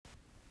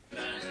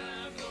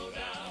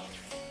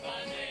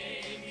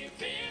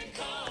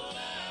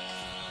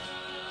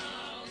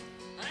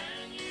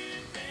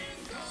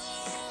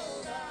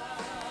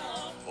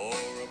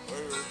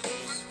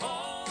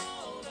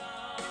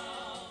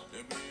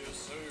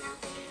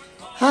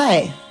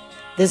Hi,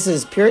 this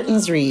is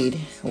Puritans Read,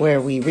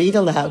 where we read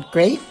aloud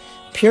great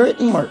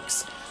Puritan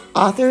works,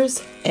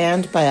 authors,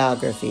 and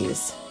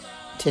biographies.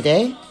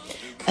 Today,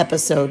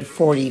 episode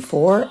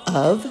 44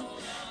 of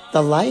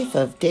The Life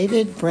of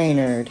David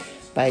Brainerd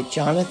by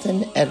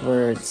Jonathan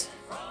Edwards.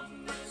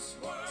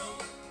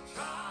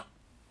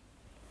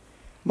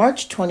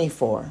 March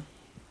 24.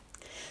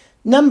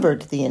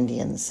 Numbered the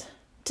Indians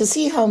to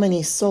see how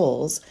many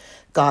souls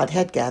God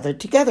had gathered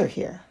together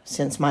here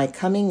since my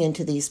coming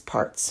into these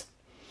parts,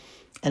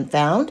 and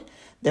found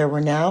there were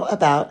now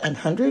about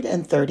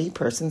 130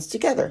 persons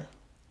together,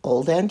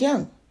 old and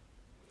young.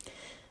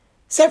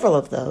 Several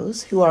of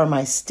those who are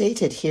my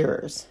stated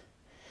hearers,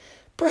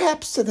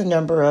 perhaps to the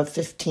number of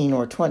 15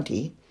 or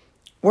 20,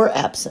 were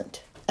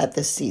absent at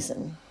this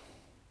season.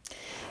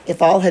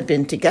 If all had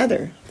been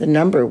together, the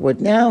number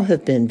would now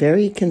have been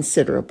very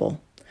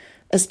considerable,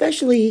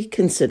 especially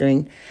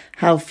considering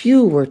how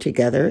few were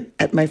together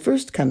at my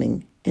first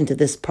coming into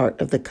this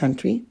part of the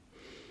country,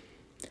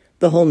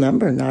 the whole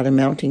number not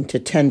amounting to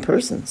 10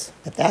 persons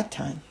at that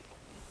time.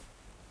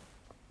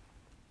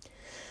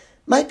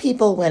 My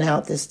people went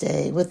out this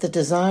day with the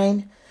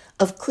design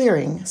of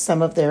clearing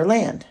some of their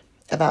land,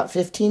 about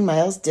 15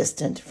 miles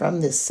distant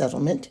from this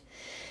settlement,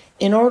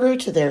 in order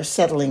to their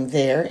settling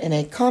there in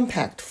a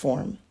compact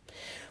form,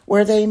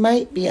 where they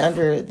might be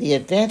under the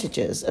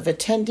advantages of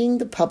attending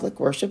the public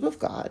worship of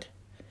God,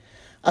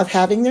 of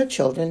having their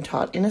children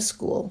taught in a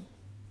school,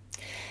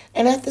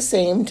 and at the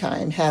same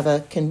time have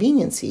a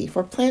conveniency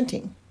for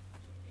planting.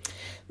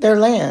 Their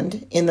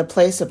land, in the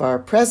place of our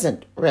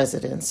present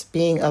residence,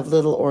 being of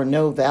little or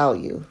no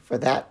value for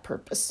that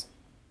purpose.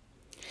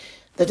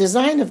 The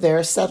design of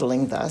their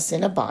settling thus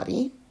in a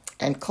body,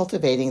 and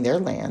cultivating their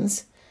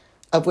lands,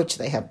 of which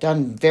they have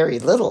done very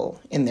little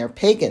in their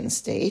pagan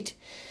state,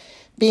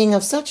 being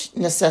of such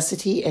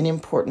necessity and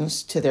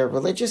importance to their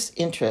religious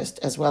interest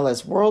as well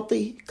as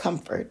worldly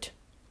comfort,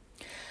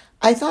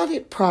 I thought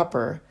it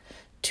proper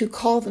to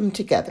call them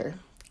together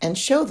and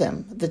show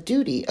them the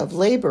duty of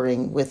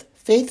laboring with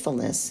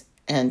faithfulness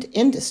and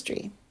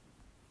industry,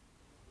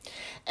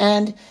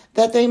 and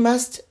that they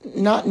must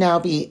not now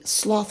be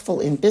slothful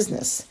in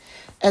business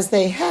as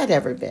they had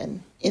ever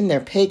been in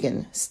their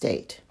pagan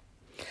state.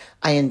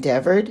 I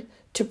endeavored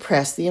to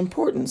press the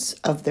importance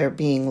of their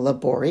being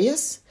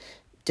laborious,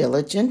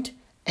 diligent,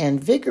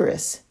 and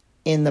vigorous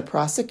in the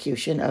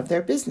prosecution of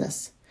their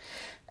business,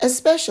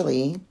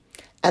 especially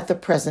at the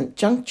present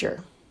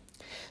juncture,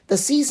 the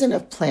season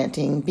of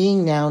planting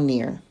being now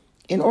near,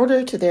 in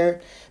order to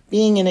their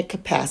being in a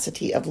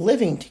capacity of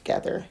living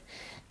together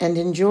and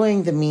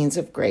enjoying the means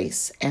of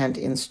grace and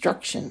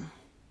instruction.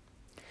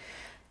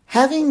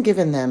 Having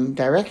given them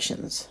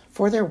directions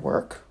for their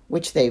work,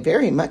 which they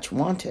very much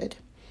wanted,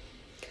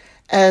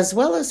 as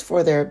well as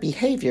for their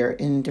behavior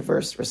in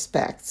diverse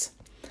respects,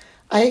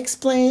 I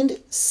explained,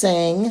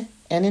 sang,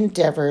 and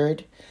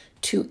endeavored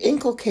to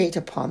inculcate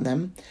upon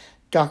them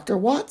Dr.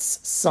 Watts'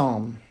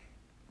 psalm,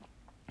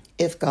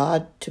 "If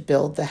God to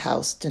build the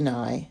house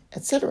deny,"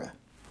 etc.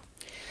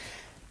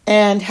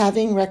 And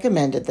having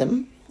recommended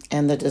them,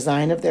 and the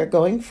design of their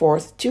going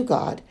forth to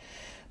God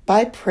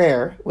by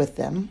prayer with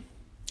them,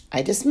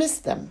 I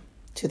dismissed them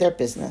to their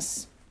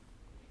business.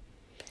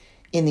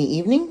 In the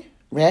evening,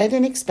 read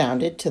and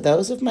expounded to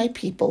those of my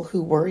people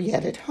who were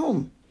yet at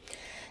home,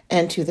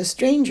 and to the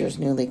strangers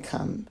newly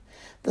come,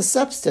 the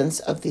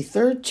substance of the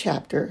 3rd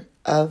chapter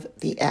of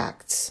the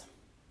Acts.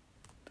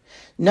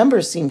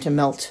 Numbers seemed to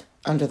melt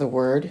under the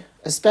word,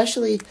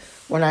 especially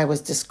when I was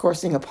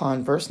discoursing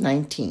upon verse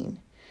 19,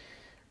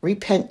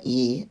 "Repent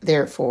ye,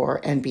 therefore,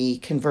 and be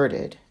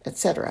converted,"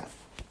 etc.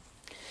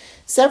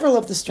 Several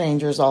of the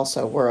strangers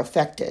also were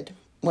affected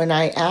when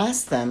I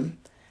asked them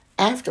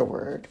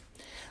afterward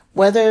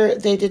whether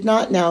they did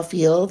not now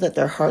feel that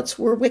their hearts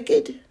were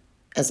wicked,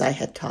 as I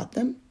had taught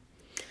them.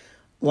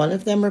 One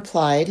of them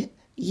replied,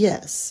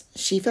 yes,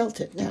 she felt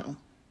it now.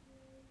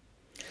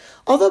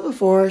 Although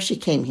before she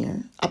came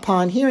here,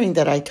 upon hearing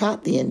that I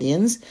taught the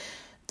Indians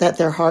that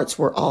their hearts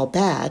were all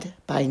bad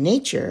by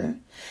nature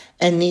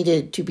and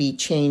needed to be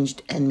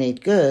changed and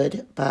made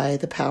good by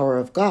the power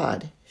of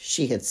God,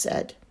 she had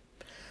said,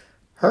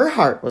 her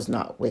heart was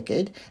not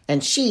wicked,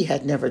 and she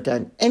had never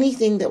done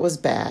anything that was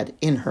bad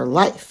in her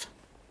life.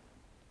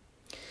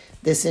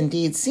 This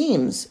indeed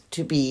seems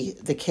to be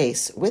the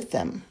case with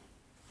them.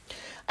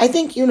 I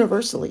think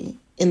universally,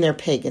 in their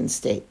pagan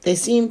state, they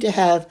seem to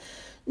have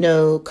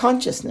no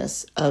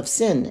consciousness of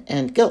sin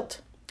and guilt,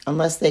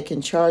 unless they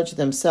can charge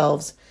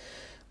themselves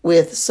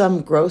with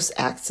some gross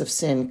acts of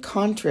sin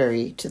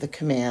contrary to the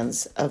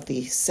commands of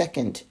the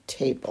second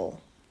table.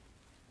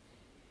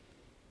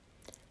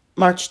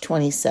 March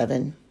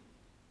 27.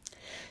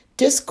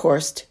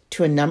 Discoursed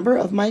to a number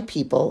of my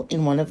people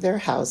in one of their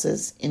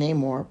houses in a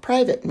more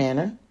private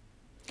manner.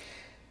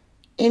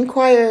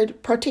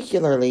 Inquired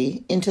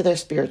particularly into their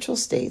spiritual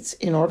states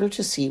in order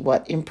to see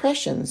what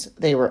impressions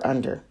they were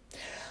under.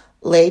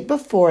 Laid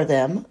before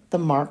them the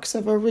marks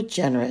of a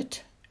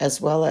regenerate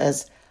as well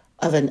as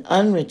of an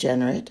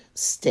unregenerate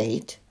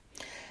state,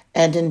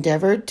 and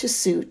endeavored to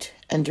suit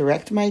and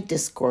direct my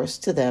discourse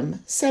to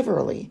them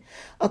severally,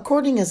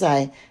 according as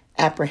I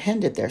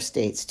apprehended their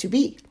states to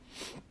be.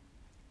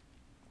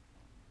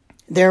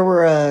 There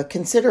were a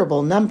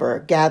considerable number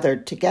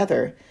gathered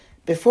together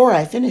before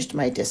I finished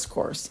my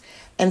discourse,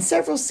 and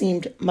several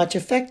seemed much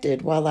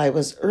affected while I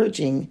was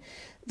urging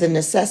the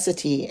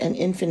necessity and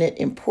infinite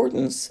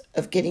importance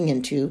of getting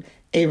into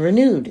a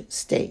renewed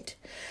state.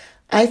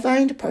 I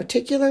find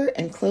particular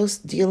and close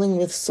dealing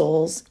with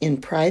souls in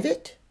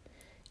private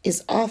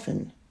is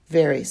often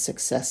very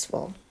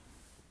successful.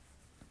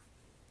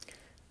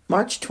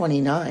 March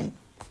 29.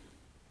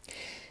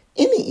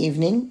 In the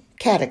evening,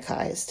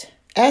 catechized,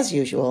 as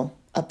usual,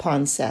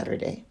 upon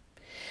Saturday.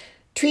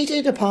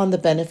 Treated upon the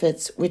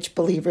benefits which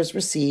believers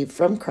receive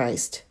from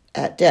Christ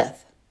at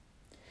death.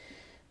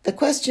 The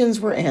questions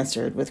were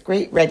answered with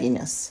great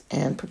readiness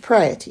and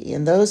propriety,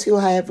 and those who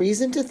I have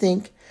reason to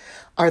think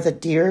are the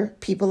dear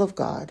people of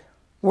God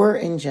were,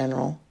 in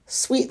general,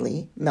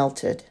 sweetly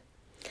melted.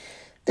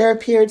 There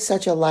appeared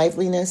such a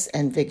liveliness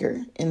and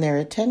vigor in their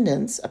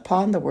attendance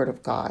upon the Word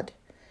of God,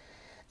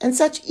 and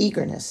such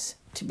eagerness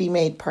to be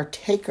made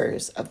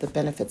partakers of the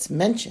benefits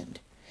mentioned,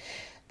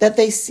 that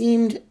they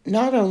seemed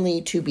not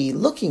only to be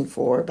looking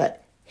for,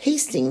 but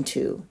hasting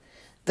to,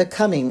 the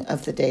coming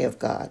of the day of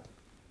God.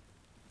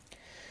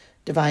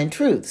 Divine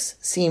truths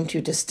seemed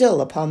to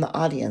distill upon the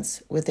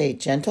audience with a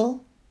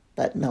gentle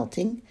but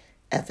melting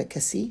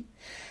efficacy,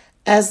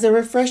 as the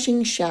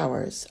refreshing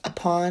showers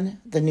upon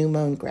the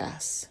new-mown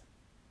grass.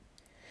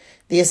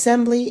 The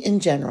assembly in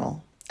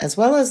general, as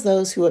well as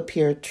those who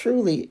appeared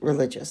truly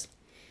religious,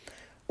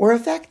 were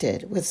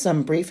affected with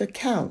some brief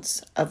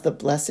accounts of the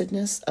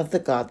blessedness of the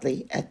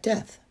godly at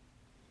death.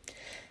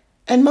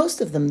 And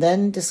most of them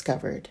then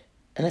discovered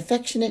an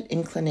affectionate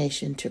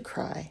inclination to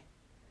cry,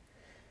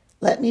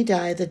 "Let me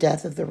die the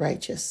death of the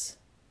righteous,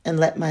 and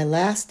let my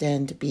last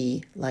end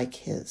be like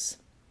his."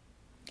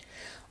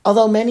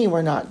 Although many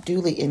were not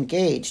duly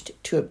engaged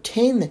to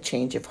obtain the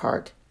change of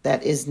heart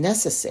that is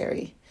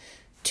necessary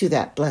to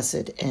that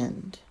blessed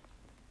end.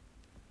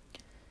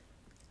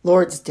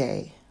 Lord's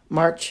Day,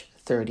 March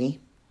 30.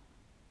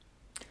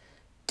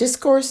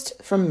 Discoursed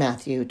from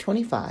Matthew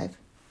 25,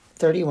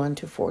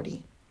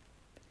 31-40.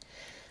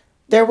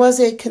 There was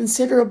a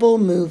considerable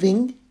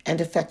moving and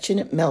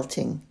affectionate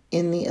melting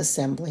in the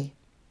assembly.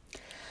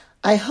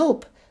 I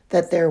hope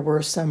that there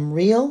were some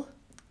real,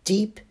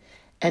 deep,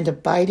 and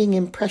abiding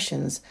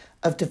impressions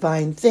of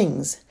divine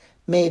things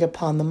made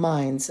upon the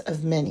minds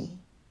of many.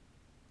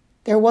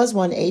 There was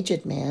one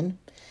aged man,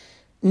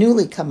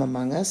 newly come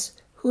among us,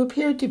 who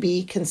appeared to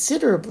be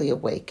considerably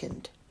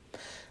awakened,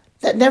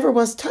 that never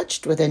was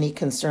touched with any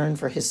concern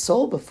for his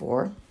soul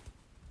before.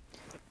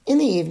 In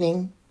the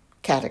evening,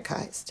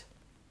 catechized.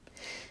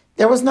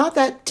 There was not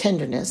that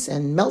tenderness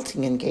and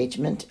melting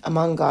engagement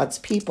among God's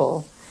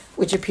people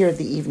which appeared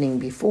the evening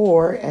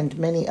before and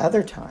many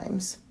other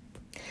times.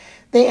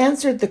 They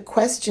answered the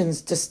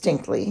questions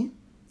distinctly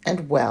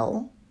and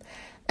well,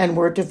 and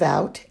were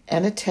devout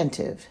and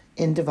attentive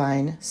in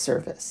divine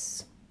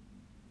service.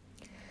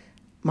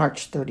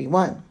 March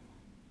 31.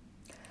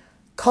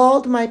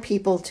 Called my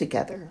people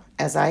together,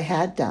 as I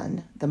had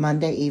done the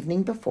Monday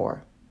evening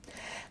before,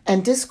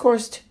 and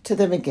discoursed to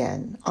them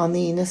again on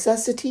the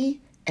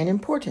necessity and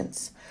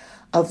importance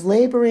of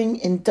laboring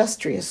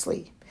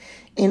industriously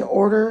in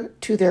order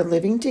to their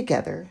living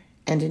together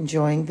and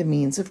enjoying the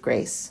means of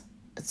grace,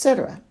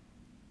 etc.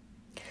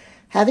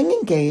 Having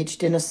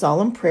engaged in a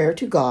solemn prayer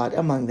to God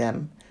among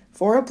them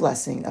for a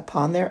blessing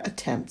upon their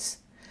attempts,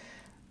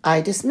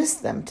 I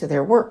dismissed them to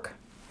their work.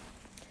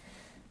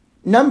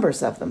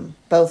 Numbers of them,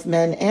 both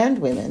men and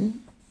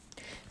women,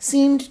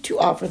 seemed to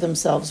offer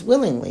themselves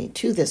willingly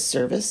to this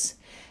service,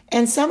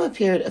 and some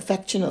appeared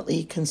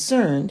affectionately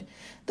concerned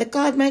that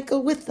God might go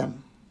with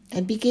them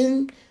and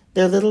begin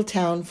their little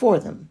town for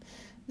them,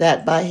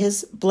 that by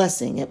his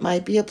blessing it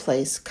might be a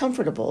place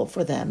comfortable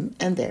for them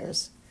and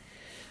theirs,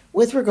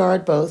 with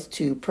regard both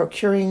to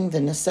procuring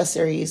the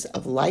necessaries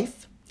of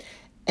life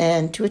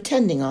and to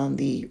attending on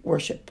the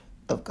worship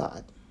of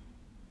God.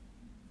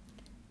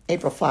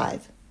 April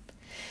 5.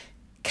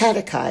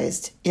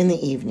 Catechized in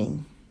the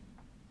evening.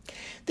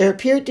 There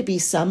appeared to be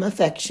some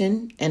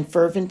affection and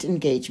fervent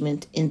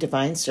engagement in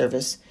divine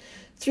service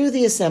through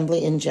the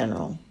assembly in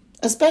general,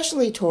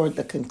 especially toward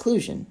the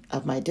conclusion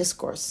of my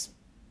discourse.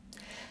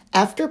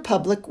 After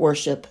public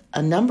worship,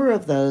 a number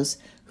of those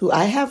who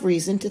I have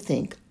reason to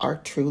think are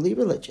truly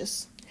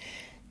religious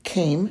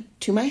came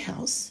to my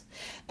house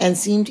and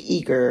seemed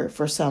eager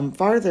for some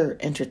farther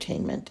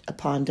entertainment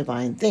upon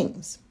divine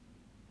things.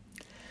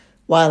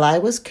 While I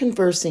was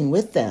conversing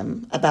with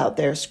them about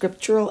their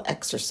scriptural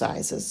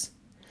exercises,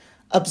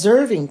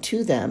 observing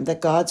to them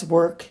that God's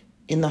work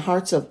in the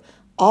hearts of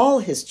all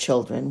his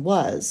children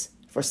was,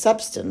 for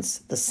substance,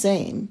 the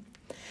same,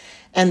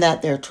 and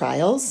that their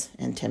trials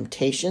and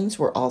temptations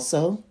were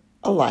also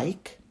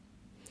alike,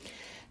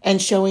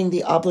 and showing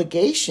the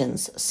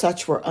obligations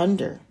such were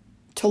under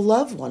to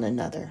love one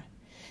another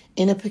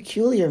in a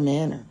peculiar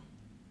manner,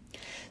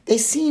 they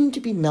seemed to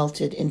be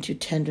melted into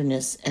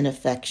tenderness and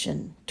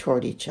affection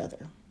toward each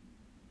other.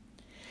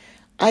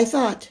 I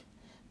thought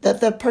that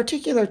the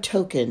particular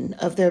token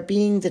of their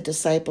being the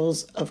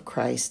disciples of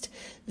Christ,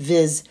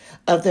 viz.,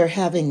 of their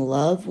having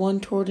love one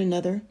toward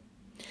another,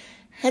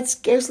 had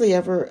scarcely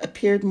ever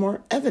appeared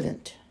more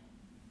evident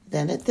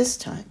than at this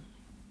time.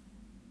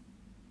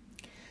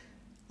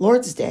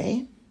 Lord's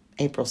Day,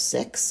 April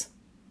 6,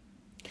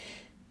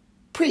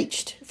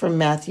 preached from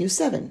Matthew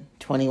 7,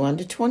 21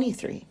 to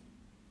 23.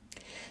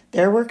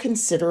 There were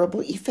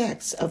considerable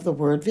effects of the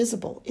word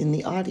visible in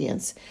the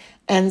audience,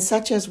 and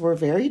such as were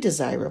very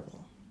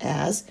desirable,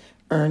 as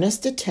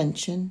earnest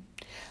attention,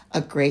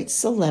 a great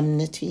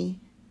solemnity,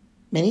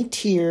 many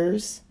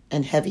tears,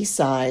 and heavy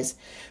sighs,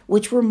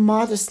 which were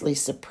modestly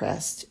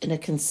suppressed in a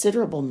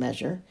considerable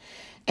measure,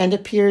 and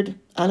appeared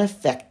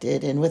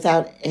unaffected and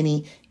without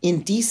any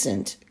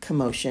indecent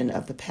commotion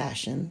of the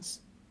passions.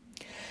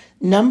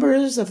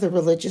 Numbers of the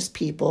religious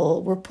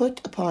people were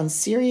put upon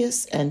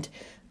serious and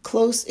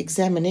close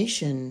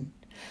examination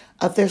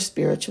of their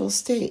spiritual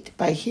state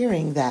by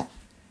hearing that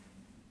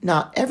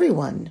not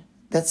everyone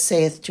that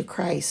saith to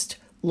Christ,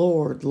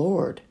 Lord,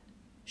 Lord,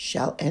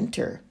 shall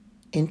enter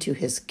into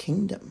his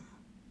kingdom.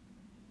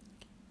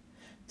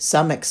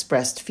 Some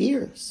expressed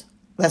fears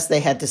lest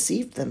they had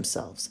deceived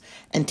themselves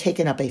and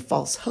taken up a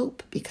false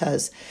hope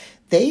because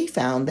they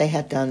found they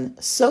had done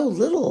so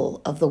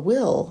little of the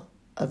will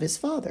of his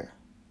Father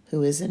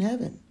who is in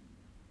heaven.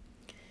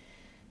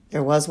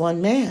 There was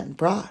one man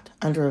brought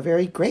under a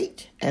very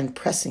great and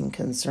pressing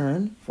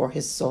concern for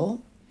his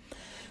soul,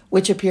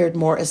 which appeared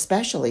more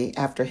especially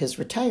after his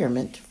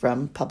retirement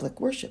from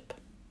public worship.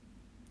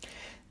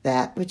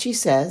 That which he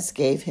says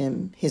gave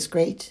him his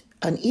great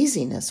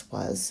uneasiness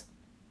was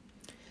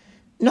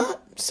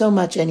not so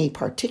much any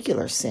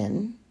particular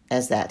sin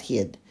as that he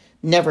had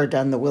never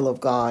done the will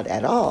of God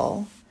at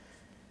all,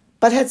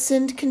 but had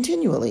sinned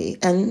continually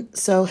and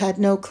so had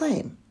no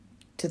claim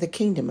to the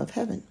kingdom of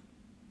heaven.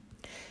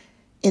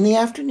 In the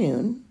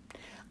afternoon,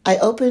 I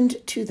opened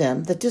to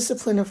them the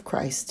discipline of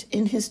Christ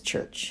in his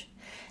church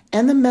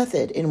and the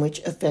method in which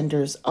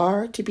offenders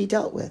are to be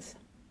dealt with,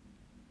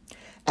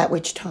 at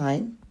which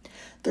time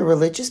the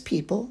religious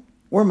people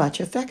were much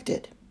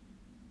affected,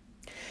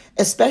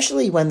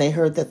 especially when they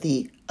heard that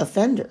the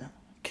offender,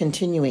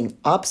 continuing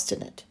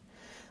obstinate,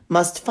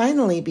 must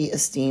finally be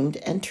esteemed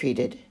and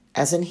treated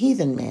as an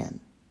heathen man,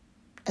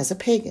 as a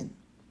pagan,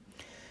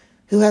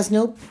 who has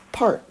no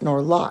part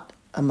nor lot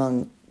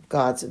among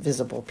God's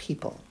visible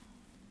people.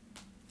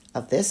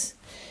 Of this,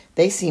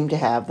 they seem to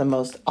have the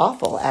most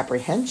awful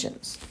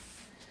apprehensions,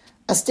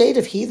 a state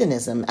of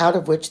heathenism out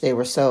of which they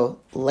were so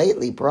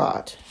lately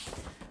brought,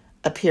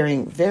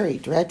 appearing very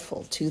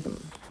dreadful to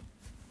them.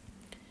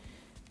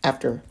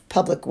 After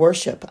public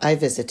worship, I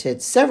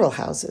visited several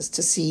houses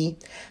to see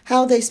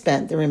how they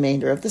spent the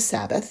remainder of the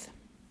Sabbath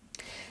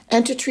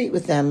and to treat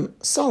with them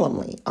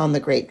solemnly on the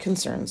great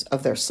concerns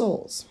of their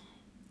souls.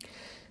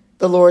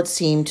 The Lord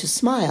seemed to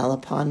smile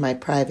upon my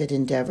private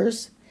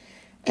endeavors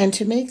and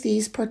to make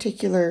these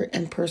particular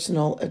and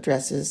personal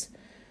addresses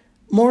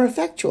more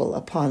effectual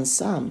upon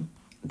some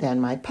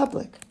than my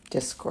public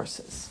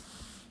discourses.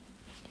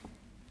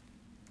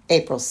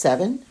 April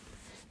 7,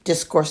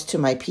 discourse to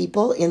my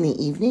people in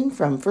the evening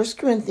from 1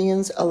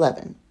 Corinthians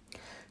 11,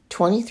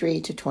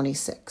 23 to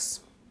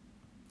 26.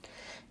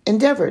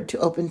 Endeavored to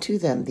open to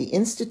them the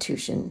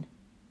institution,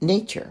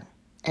 nature,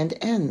 and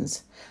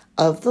ends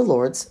of the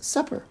Lord's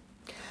Supper,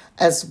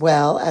 as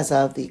well as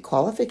of the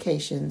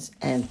qualifications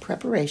and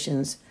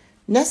preparations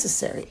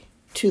necessary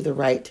to the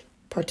right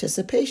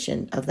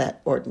participation of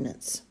that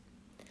ordinance.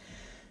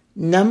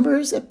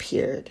 Numbers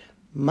appeared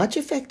much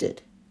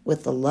affected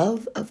with the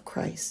love of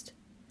Christ,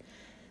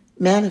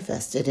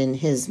 manifested in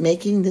his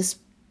making this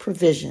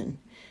provision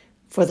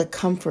for the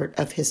comfort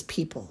of his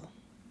people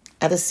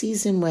at a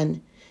season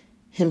when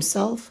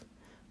himself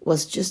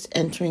was just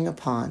entering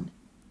upon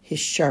his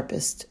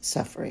sharpest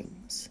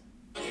sufferings.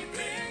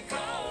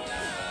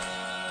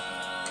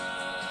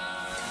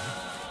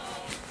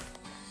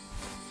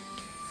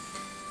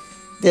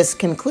 This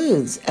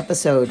concludes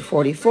episode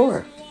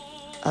 44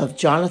 of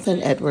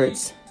Jonathan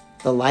Edwards'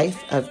 The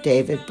Life of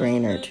David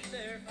Brainerd.